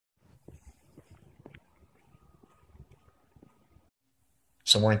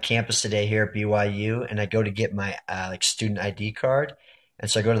So I'm on campus today here at BYU, and I go to get my like student ID card. And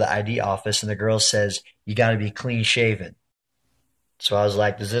so I go to the ID office, and the girl says, "You got to be clean shaven." So I was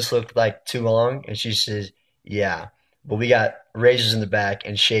like, "Does this look like too long?" And she says, "Yeah, but we got razors in the back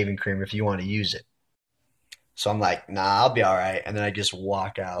and shaving cream if you want to use it." So I'm like, "Nah, I'll be all right." And then I just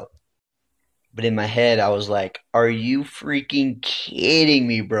walk out. But in my head, I was like, "Are you freaking kidding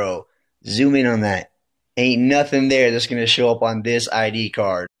me, bro? Zoom in on that. Ain't nothing there that's going to show up on this ID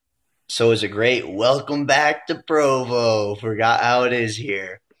card." So it's a great welcome back to Provo. Forgot how it is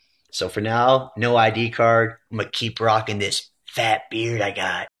here. So for now, no ID card. I'm going to keep rocking this fat beard I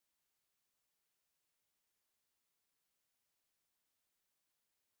got.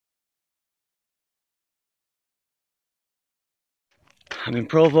 I'm in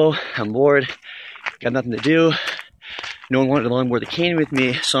Provo. I'm bored. Got nothing to do. No one wanted to longboard the canyon with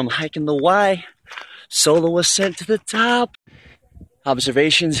me, so I'm hiking the Y. Solo ascent to the top.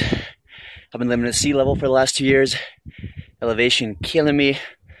 Observations. I've been living at sea level for the last 2 years. Elevation killing me.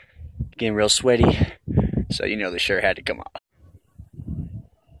 Getting real sweaty. So you know the shirt had to come off.